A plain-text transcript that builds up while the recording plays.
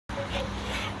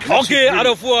Okay, out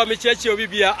of four, me church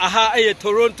Bibia, aha,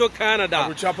 Toronto, Canada.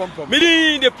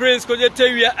 Me the Prince, could you tell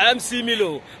you MC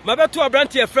Milo? My better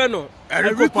branch a friend,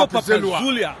 Erico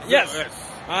Papizilua. Yes.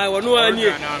 I want no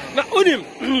idea. Now,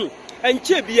 Unim and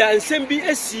Chebia and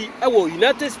Sembi SC, our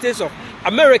United States of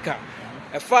America.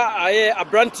 A far a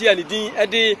branch and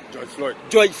Eddie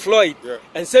George Floyd,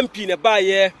 and Sempi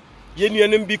Nabaye.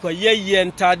 Union be kwa ye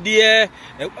and Tadia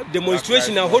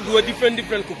demonstration and hold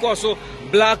different also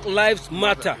Black Lives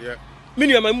Matter.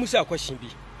 Many of my Musa question be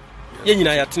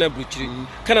Yenina Yatna Butchery,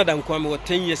 Canada and Kwame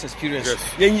 10 years experience.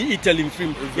 Yenny Italy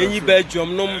film, Yenny Belgium,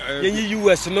 Yenny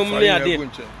US, no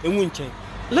Winchen.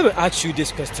 Let me ask you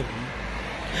this question.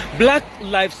 Black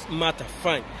Lives Matter,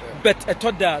 fine. But I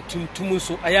thought that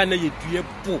Tumuso Ayana ye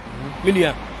bo.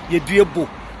 Minia ye bo.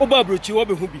 Oba Bruchi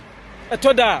Obi Hubi. I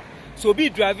thought that. So be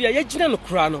driver,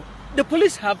 the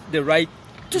police have the right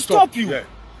to stop you.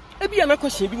 Maybe another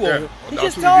question be one.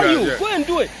 Just tell you, go and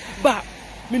do it. But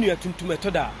many are to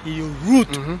metoda, you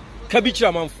root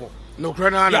Kabicha man for. No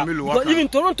crana, but even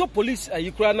Toronto police are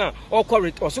you crana or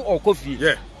correct also or coffee.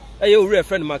 Yeah. A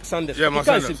friend Mark Sanders. Yeah, Mark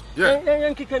Sanders. Yeah.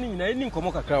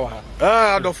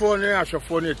 The phone, I shall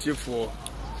phone you for.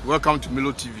 Welcome to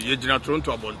Milo TV.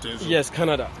 Toronto Abontenso. Yes,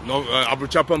 Canada. No,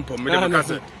 Abuchapam for me.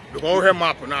 The whole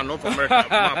map now, North America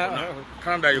map.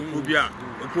 Canada, you could be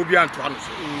and Toronto.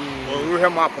 Or we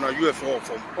have map on a UFO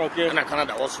from and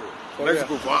Canada also. Let's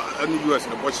go for any US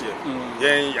in the bush here.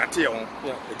 Yeah, Yation.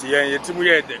 It's Yetimu,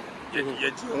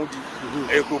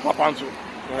 Eco Papanzo.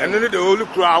 And then the whole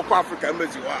crowd of Africa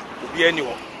embassy will be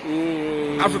anywhere.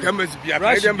 Africa embassy be a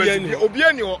Canadian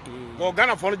Obianio. Or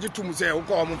Ghana for you to say, who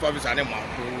call Mumpavis animal.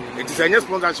 It is a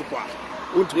sponsorship.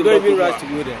 You don't even right to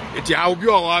go there. It will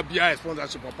be a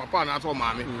sponsorship of Papa and Ato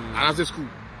Mammy and as a school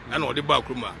and all the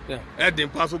Bakruma. And the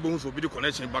impossible will be the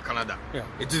connection back Canada.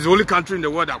 It is the only country in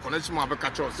the world that connection of a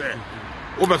catcher say.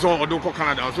 Oversaw or don't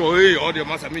Canada, so hey, all the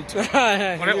must meet.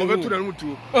 Over to the room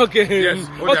too. Okay, yes.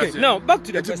 Okay, now back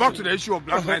to the issue of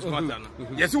Black Lives Matter.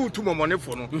 Yes, you too much money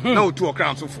for now 2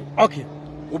 crowns so full. Okay.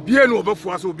 Obi eno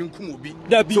obefu aso obi nkum obi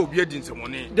so obi edin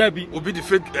semone obi the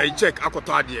fake check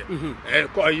akoto ade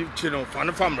ko ayi chino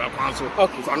fan famra kwan so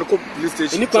fan ko police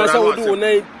station ni kwan so do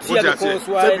na tia the cause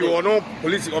why be ono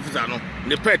police officer no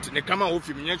ne pet ne kama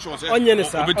ofi me sure say onye ne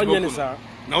sa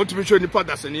na otumi show ni pa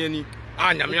dasane ani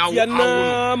anyame awo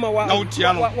na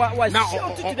otia no na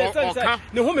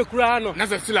ne home kura no na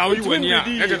se sila oyi wani a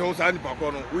e je no sa ni pa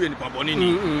ko no wo ye ni pa boni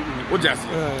ni o jase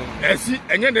esi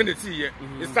enye ne see ye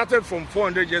it started from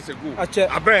 400 years ago.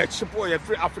 Abeg, ship all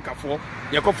free Africa for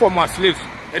you come former slaves.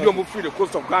 And you move free the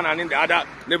coast of Ghana and in the other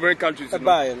neighboring countries.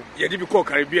 You did call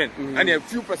Caribbean and a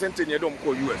few percent in you don't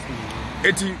call US.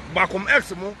 Eti Malcolm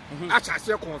X mo actually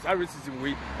say racism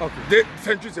way the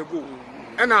centuries ago.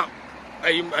 And now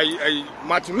I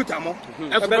Martin Luther mo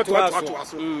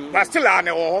but still I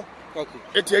know.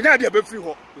 Eti enya dey be free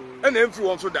ho. And then free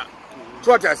one so that.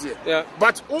 So what I say,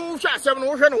 but oh, seven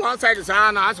ocean one side is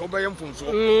as obey from so.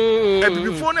 And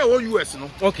before the whole US, no.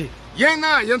 Okay.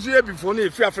 Yena, Yansu before the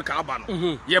free Africa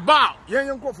Abano. Ye bow,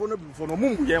 Yan go for no before no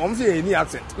moon, Yan say any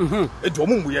accent. It's a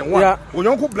moon, one. When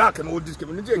Yonko black and all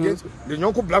discrimination against the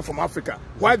Yonko black from Africa.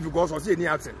 Why? Because of any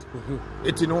accent.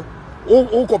 It's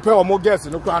oh, compare more guests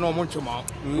in the crown or Monchoma.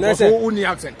 That's only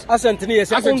accent. Accent,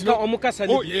 yes,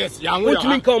 oh, yes, young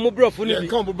women come over for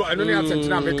any accent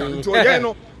in America.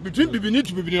 So, between Bibini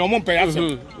to Bibini, on pay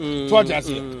accent. So, I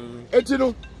say, it's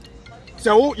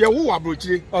so you are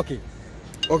broachy. Okay.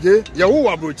 Okay, you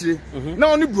are broachy.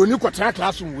 Now, only Bruni Quatra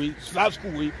classroom way, slab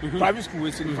school way, private school way,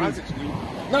 in Francis way.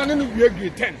 Now, then we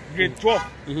grade 10, grade 12.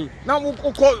 Now, we'll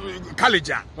call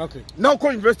college. Okay. Now,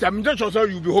 call university. I mean, just also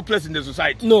you'll be hopeless in the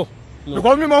society. No.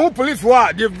 Because remember, police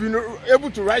were they've been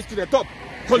able to rise to the top.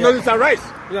 Condoleezza Rice.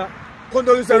 Yeah.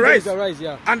 Condoleezza Rice.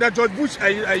 Yeah. Under George Bush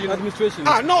administration.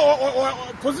 No,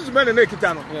 position men in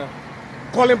Ekitano. Yeah.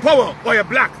 Colin Powell or a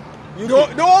black. They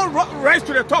all rise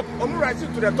to the top.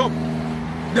 Rising to the top.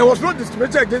 There was no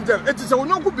discrimination against them. It is a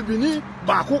no good bibini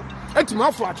baku. It's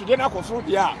my fault. You can also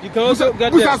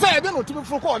get there. I say I don't know to be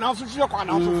for now. So you can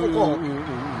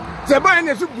the man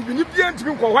is to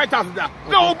be White House.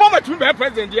 No, Obama to be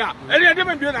president. Yeah, and I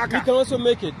didn't be an actor. You can also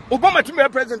make it. Obama to be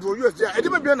president for US. Yeah, I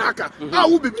didn't be an actor. I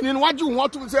will be in what you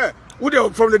want to say.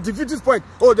 From the defeatist point,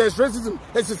 oh, there's racism,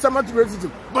 there's systematic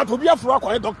racism. But we are for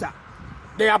a doctor.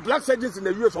 There are black surgeons in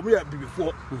the US from here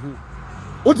before.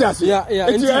 What do you say?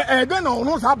 Yeah. Then I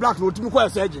know how black will be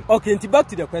quite surgeon. Okay, and back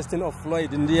to the question of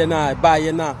Floyd in the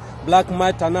by Black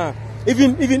Matter.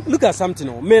 Even look at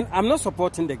something. Man, I'm not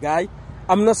supporting the guy.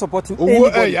 I'm not supporting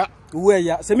anybody. Where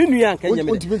ya? Se me nua anka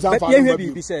nyame. But ye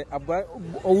hwe bi say aba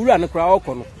owura no kra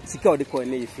okono sika ode ko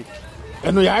na efi.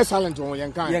 And we are silent on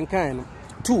Yankan.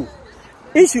 2.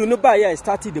 Issue no buy a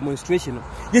started demonstration.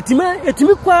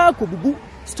 Yetimi kwa kobubu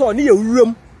store ni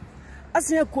room.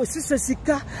 Asen ko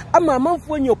sisasika ama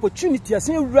manfo any opportunity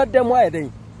asen wura dem why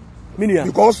den.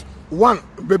 Because one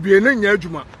baby enya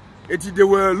adwuma. They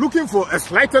were looking for a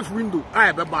slightest window.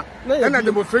 I beba. And a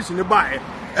demonstration buy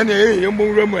and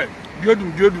yembo room.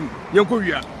 Jodum yanko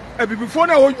wia. Before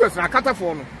now US na kata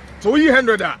for no. So we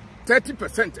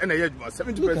 30% and a year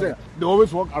 70%. They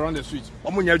always walk around the streets.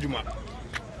 Omunya adwuma.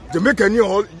 Jamaica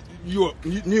New York,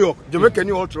 Jamaica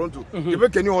New Toronto,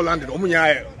 Jamaica New London,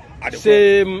 Omunya.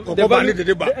 Same. The value the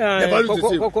deba. The value the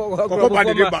same. Cocoa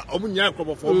the deba. Omunya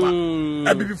cocoa forma.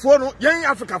 And before no, young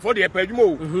Africa for the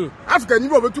epidemo. Africa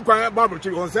you over to Bible on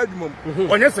Sedmum.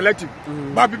 On your selective.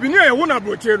 But be near a one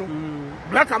abrocheno.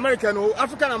 Black American or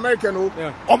African American or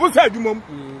almost Sedmum.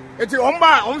 It's on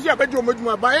by on the bedroom by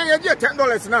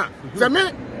 $10 now. The me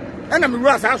and I'm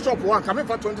Ross shop one coming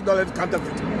for $20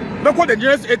 counterfeit. Look at the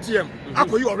nearest ATM. I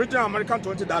call you original American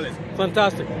 $20.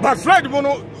 Fantastic. But Fred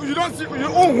Mono, you don't see your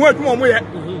own word more.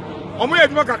 No more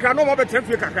than 10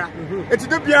 feet. It's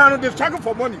the piano, they struggle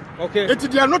for money. Okay.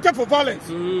 They are noted for violence.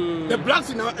 The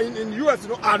blacks in US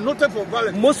are noted for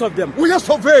violence. Most of them. We just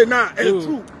survey now, and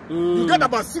true. You get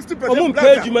about 60%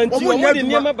 blacks.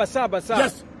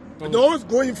 Yes. They always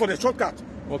go in for the shortcut.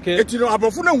 Okay. It's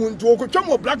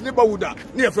about black neighborhood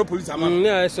near for police.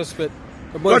 I suspect.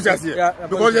 Because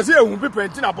you see, we be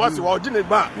painting a boss or Ginny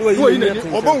Bar. Or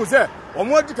say, or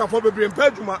more to for baby and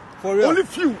Peduma for only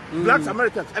few blacks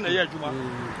Americans and a year.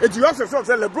 It's you also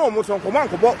say LeBron was on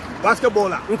command about basketball.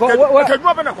 Kevin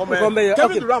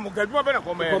Durham, okay,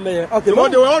 they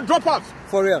were all dropouts.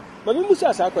 For real. But we must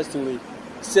ask a question.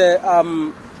 Say,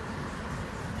 I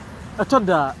thought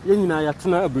that young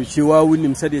Nayatuna Abrichiwa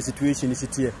wouldn't say the situation is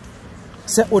here.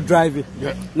 Say, or driving,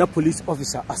 no police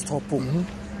officer, a stop.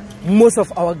 Most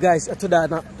of our guys are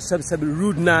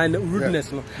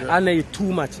rudeness and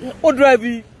too much. Or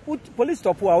driving police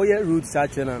stop our rude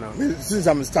search now. Since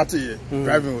I'm starting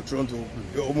driving with Toronto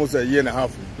almost a year and a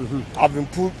half, I've been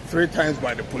pulled 3 times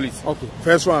by the police. Okay.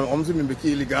 First one, I'm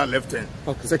illegal left turn.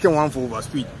 Okay. Second one for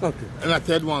overspeed. Okay. And the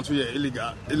third one to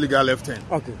illegal left turn.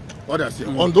 Okay. What I say?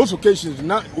 On those occasions,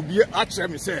 now will be actually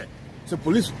me say the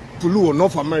police Pulu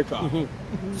North America.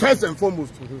 First and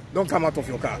foremost, don't come out of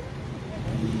your car.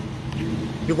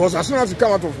 Because as soon as you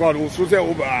come out of God, we'll say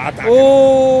over attack.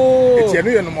 Oh, it's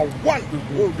your number 1.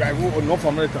 We'll drive over North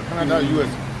America, Canada, US.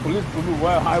 Police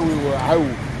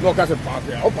highway, no car park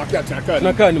there. Up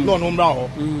here, no now.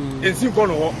 In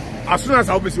Simcono, as soon as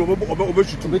I'll be over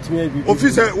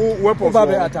officer weapons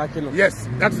attacking. Yes,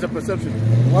 that is the perception.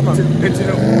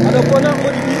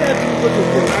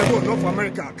 North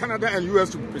America, Canada, and US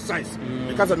to be precise.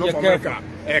 Because of North America,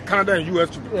 Canada, and US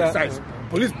to be precise.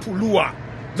 Police Pulua.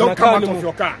 Don't come out of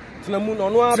your car. And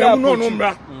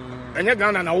you're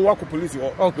going to walk with police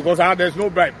because there's no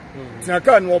bribe. Then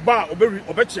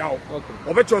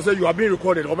you are being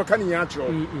recorded.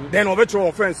 Then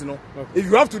offense. If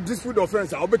you have to dispute the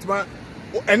offense, I'll bet my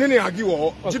and then I give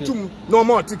you no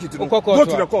more ticket. Go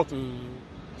to the court.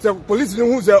 So police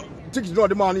who's a ticket not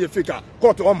the money fake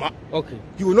court on. Okay.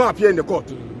 He will not appear in the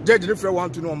court. Judge different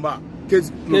one to number. Case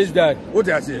that. What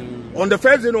I say? On the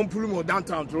first day on Pulumo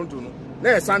downtown Toronto.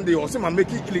 Next Sunday or some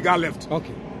making illegal left.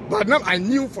 Okay. But now I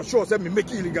knew for sure that me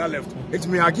making illegal left. It's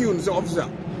me argue and say officer.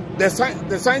 The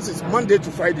signs is Monday to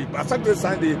Friday, but Saturday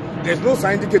Sunday there's no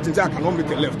sign indicating that I cannot make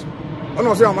a left. And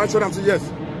I say I'm sure I'm saying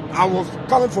yes. I was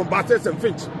coming from Bathurst and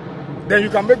Finch. Then you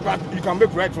can make right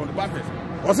from the Bathurst.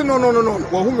 I said no.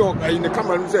 Well, whom in the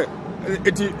camera and say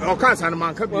it can't sign a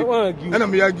man can be. And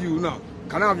I'm argue now.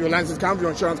 Can I have your license? Can I have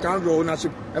your insurance? Can I have your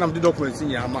ownership? And I'm the documents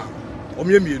in your man.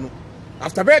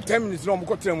 After about 10 minutes, no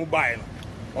more tell mobile.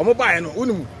 Or mobile,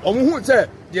 or who said,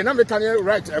 the American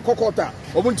right a cocota,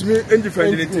 or want to be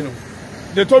indifferent.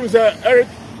 They told me, sir, Eric,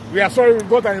 we are sorry, we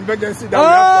got an emergency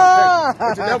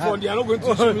that therefore they are not going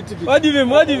to show me ticket. What do you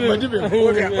mean?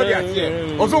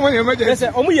 Also, when you emergency,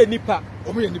 only a nipper.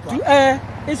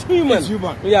 It's human. It's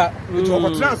human. Yeah. It's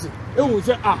over transit. It will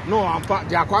say, no, I'm part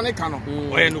the aquanic cannon.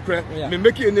 Or no credit. Me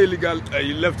make it illegal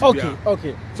left.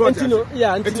 Okay. So, it's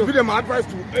been my advice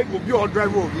to be all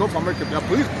driver of North America. The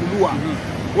police Pulua.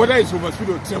 Whether it's overspeed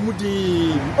or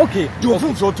Temudi. Okay. Do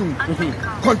so too.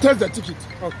 Contest the ticket.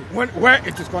 Okay. Where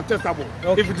it is contestable.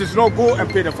 If it is not, go and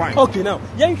pay the fine. Okay, now.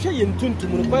 Young Shay in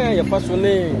Tuntum, your first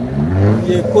name.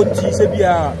 Ye Koti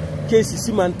Sebia. Case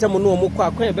Siman Tamono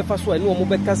Moka, Befaso, and no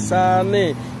Mobeka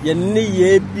Sane, ye knee,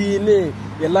 ye be,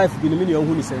 your life be the million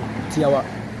who is Tiawa.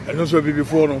 And also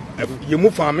before no, you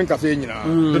move farming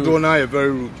the donor are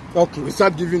very rude. Okay. We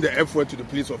start giving the F word to the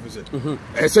police officers.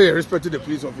 I say you respect the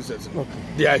police officers. Okay.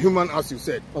 They are human as you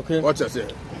said. Okay. What I say?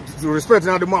 To respect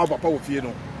now the more papa of you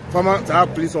know. Farmer to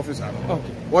have police officer.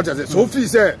 Okay. What I say? So if he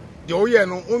say the oye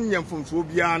no onion from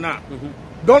Sobiana,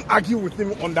 don't argue with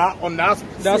him on that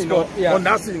spot, yeah. On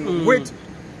that scene. Wait,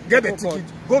 get the ticket,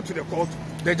 go to the court.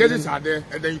 The judges are there,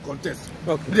 and then you contest.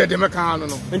 Okay. They make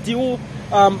no. Until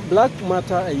black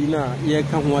matter, you know, you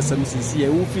can want some CC.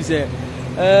 Who is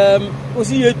was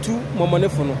he two momane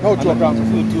for no? How to account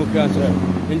to account.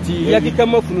 Until you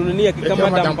come up from the come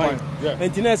down by.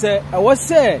 Until I say, I was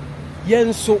say,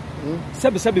 yen so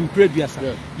sabin previous.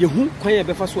 You who can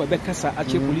be first or Becassa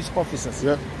at your police officers.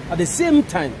 At the same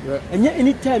time, and yet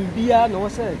any time be no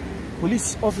say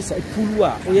police officer at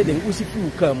Pulua or yet then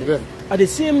Usifu come. At the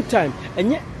same time,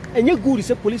 and yet good is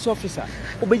a police officer,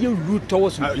 obey your route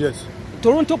towards yes.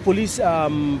 Toronto Police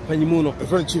Panimuno.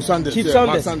 Chief Sanders.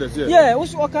 Yeah,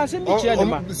 also can say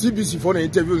CBC for the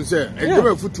interview and say, and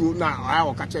go foot now I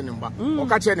will catch him. Or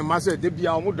catch him, master, they be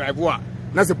our driver.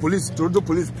 That's the police, Toronto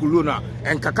Police Puluna,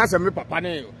 and Kakasa me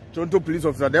papane, Toronto Police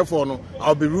officer. Therefore, no,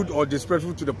 I'll be rude or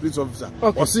disrespectful to the police officer.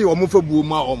 Or see Omo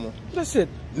Buma Omo. That's it.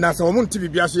 Now, someone TV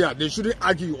Biasia, they shouldn't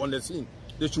argue on the scene.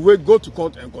 They should wait, go to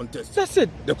court and contest. That's it.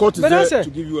 The court is there to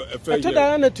give you a fair hearing.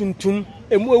 I told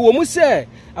and we say,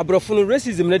 Abrafun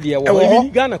racism, Lydia,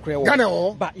 Ghana,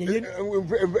 Ghana, but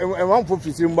one for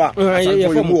Fisimba,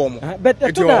 but I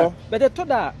told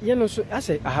her, you know, I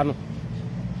say, I know.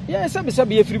 Yes, I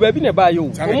be a free baby by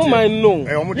you. I know.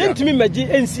 Then to me, my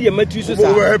GNC and my two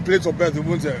place of birth, I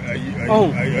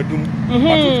do.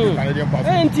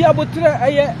 And Tiabotra,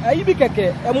 I be cake,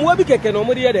 and Wabika no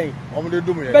more day.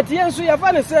 But yes, we have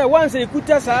to say once a good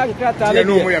test and Crata,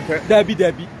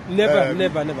 Debbie, never.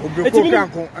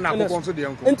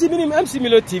 And Timmy MC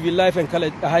Milo TV live and color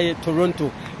high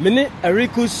Toronto. Many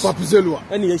Erico's Papizilua,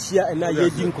 and Asia and I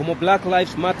didn't come Black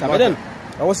Lives Matter. But then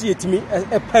I was here to me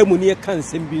a pioneer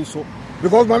can't be so.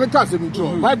 Because my can't be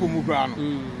true. Bible Mugrano.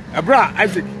 A bra,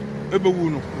 Isaac,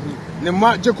 Ebewuno,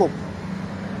 Nema Jacob.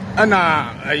 And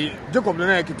Jacob the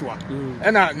Nakitua,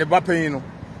 and Nebapeno.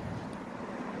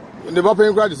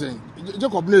 Nebapen gradison.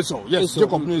 Jacob Neso, yes,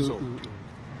 Jacob Neso.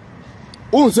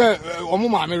 Oh, say,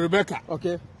 Omuma, Rebecca.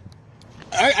 Okay.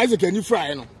 Isaac, can you fry?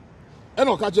 And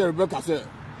I'll catch Rebecca said,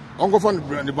 Uncle Fun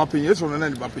the Bapping, yes, or the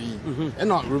Bapping. And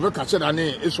not Rebecca said, I know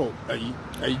it's all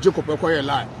a Jacob acquire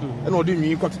lie. And all didn't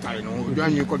you got the time, or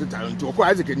you got the time to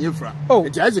acquire Isaac and Yufra. Oh,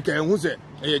 it's Isaac and who said,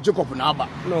 Jacob and Abba.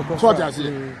 No, what I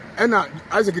say. And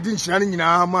Isaac didn't shining in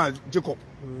our man, Jacob.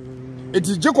 It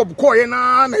is Jacob Coy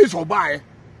and it's all by.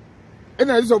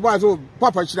 And I is all by so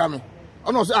Papa Shami.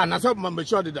 I know, I said, Mamma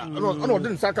shot it. I know,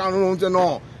 didn't sack on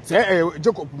no. Say,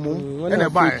 Jacob moon and a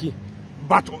buy.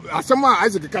 But as some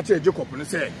Isaac catch a Jacob and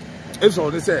say, it's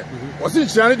all they say. Was it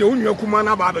Shani the only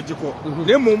Kumana Baba Jacob?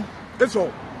 Nemum, that's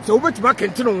all. So, which back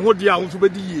and tell what the hours will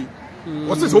be.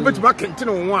 Was this over to back and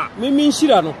tell one? Mean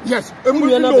Shirano? Yes, and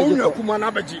we know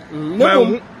Kumana Baji.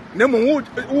 Nemo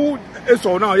who is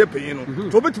all now, you're paying.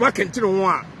 So, which back and tell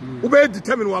one. Who may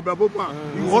determine what Babba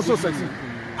you also succeed.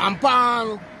 And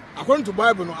Pan, according to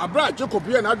Bible, I brought Jacob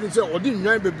here and I didn't say, or didn't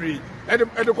you be at the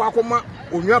Quakoma,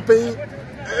 or you're paying.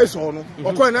 It's on,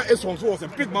 or when it's on, was a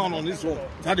big man on this one.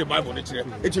 That's the Bible.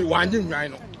 It's winding,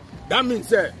 know. That means,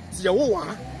 see,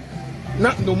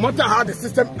 no matter how the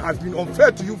system has been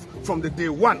unfair to you from the day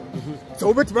one.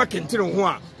 So,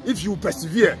 if you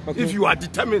persevere, if you are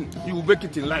determined, you will make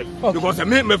it in life. Because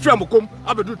my friend will come,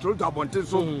 I will do to about this.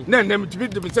 So, then, to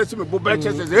meet the message,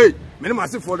 says, hey, minimum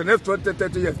for the next 20,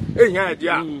 30 years. Hey,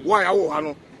 yeah, why I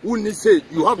know. Wouldn't say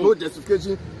you have no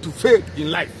justification to fail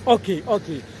in life. Okay.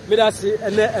 Me da say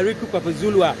Erico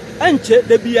Papizilua enche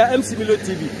de bia MC Milo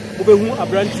TV obehu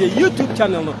abrantie YouTube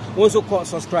channel no wonso call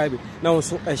subscribe na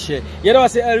wonso share ye da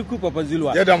say Erico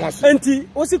Papizilua ye da mas enti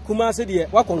o si kuma se de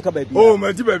wakonka ba bia oh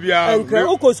ma di ba bia enka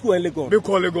o ko school en Legon be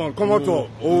call Legon come out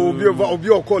obi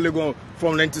o call Legon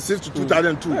from 96 to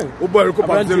 2002 obo Erico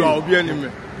Papizilua obi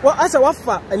anime well asa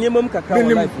wafa enyemam kakra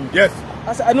life yes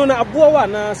asa I know na aboa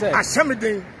na say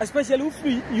asemeden especially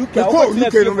free UK no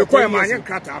me call ma anya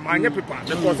kata ma anya paper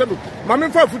because mama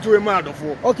fa futu e ma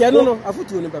adofo okay no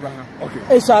afutu ni baba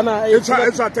okay it's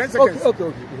 10 seconds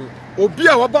okay obi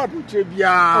a waba abroche bia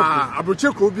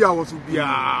abroche ko obi a wo so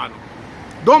bia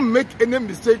don't make any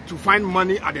mistake to find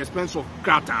money at the expense of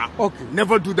krata. Okay,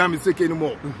 never do that mistake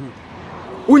anymore.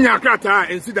 Unya krata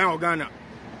and sit down Ghana.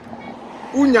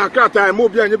 Unya krata and more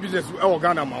business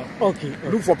Ghana man. Okay.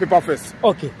 Look for paper first.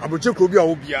 Okay. Abroche ko obi a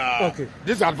obia. Okay.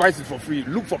 This advice is for free.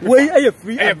 Look for paper. Wait,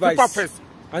 free advice. Paper first.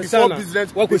 before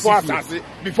business, before assassin,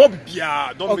 before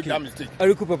BPR. Don't make that mistake.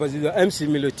 Erico Papizilua, MC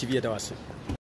Milo TV, that was it.